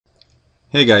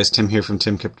Hey guys, Tim here from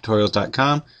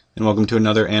TimKippTutorials.com, and welcome to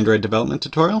another Android development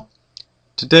tutorial.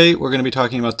 Today we're going to be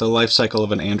talking about the life cycle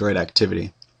of an Android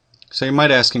activity. So you might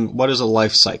be asking, what is a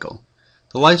life cycle?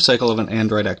 The life cycle of an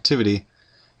Android activity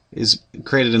is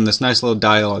created in this nice little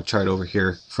dialog chart over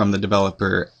here from the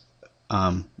developer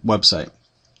website.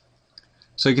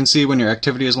 So you can see when your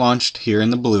activity is launched here in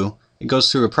the blue, it goes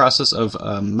through a process of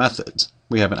methods.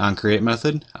 We have an onCreate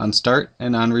method, onStart,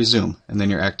 and onResume, and then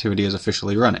your activity is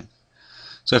officially running.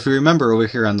 So if you remember over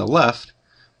here on the left,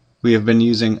 we have been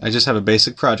using, I just have a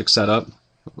basic project set up,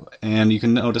 and you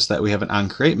can notice that we have an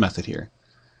onCreate method here.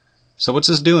 So what this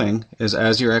is doing is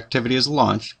as your activity is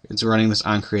launched, it's running this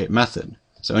onCreate method.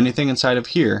 So anything inside of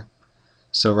here,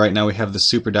 so right now we have the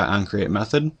super.onCreate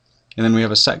method, and then we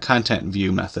have a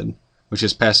setContentView method, which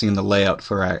is passing in the layout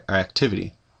for our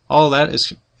activity. All of that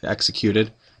is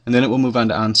executed, and then it will move on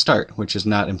to onStart, which is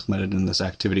not implemented in this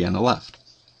activity on the left.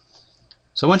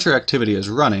 So once your activity is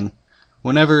running,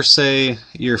 whenever, say,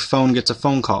 your phone gets a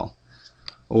phone call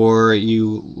or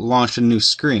you launch a new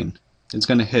screen, it's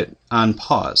going to hit on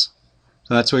pause.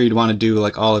 So that's where you'd want to do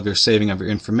like all of your saving of your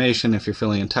information, if you're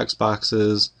filling in text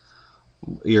boxes,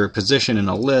 your position in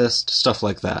a list, stuff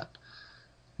like that.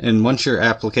 And once your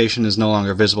application is no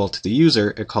longer visible to the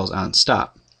user, it calls onStop.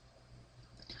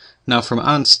 Now from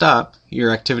onStop,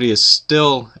 your activity is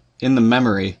still in the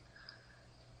memory.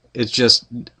 It's just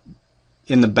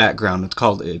in the background. It's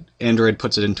called, Android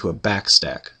puts it into a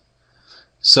backstack.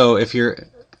 So if your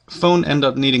phone ends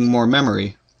up needing more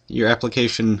memory, your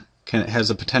application has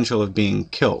the potential of being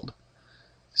killed.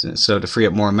 So to free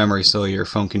up more memory so your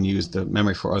phone can use the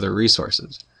memory for other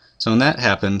resources. So when that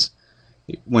happens,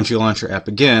 once you launch your app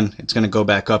again, it's going to go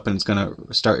back up and it's going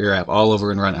to start your app all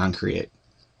over and run onCreate.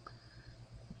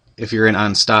 If you're in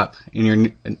onStop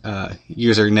and your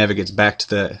user navigates back to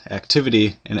the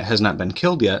activity and it has not been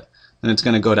killed yet, then it's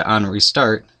going to go to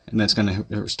onRestart, and that's going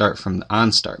to start from the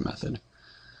onStart method.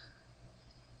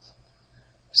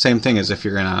 Same thing as if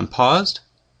you're in onPaused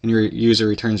and your user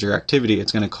returns your activity,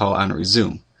 it's going to call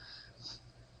onResume.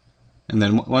 And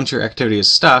then once your activity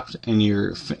is stopped, and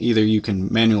either you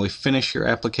can manually finish your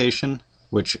application,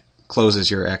 which closes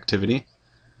your activity,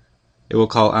 it will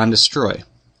call onDestroy,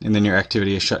 and then your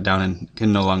activity is shut down and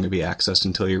can no longer be accessed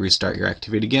until you restart your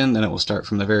activity again. Then it will start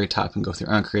from the very top and go through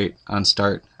onCreate,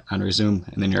 onStart, onResume,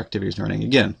 and then your activity is running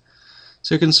again.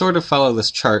 So you can sort of follow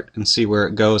this chart and see where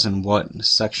it goes and what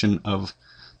section of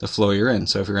the flow you're in.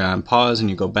 So if you're on pause and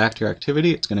you go back to your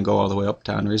activity, it's going to go all the way up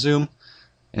to onResume,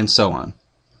 and so on.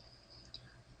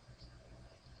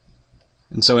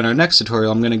 And so in our next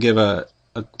tutorial, I'm going to give a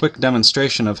quick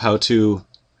demonstration of how to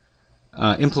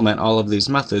implement all of these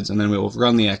methods, and then we will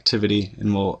run the activity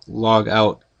and we'll log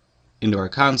out into our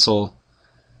console,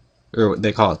 or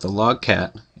they call it the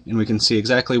logcat, and we can see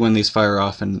exactly when these fire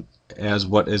off and as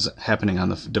what is happening on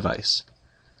the device.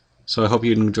 So I hope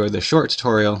you enjoyed this short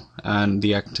tutorial on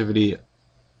the activity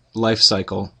life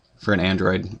cycle for an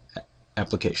Android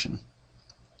application.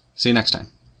 See you next time.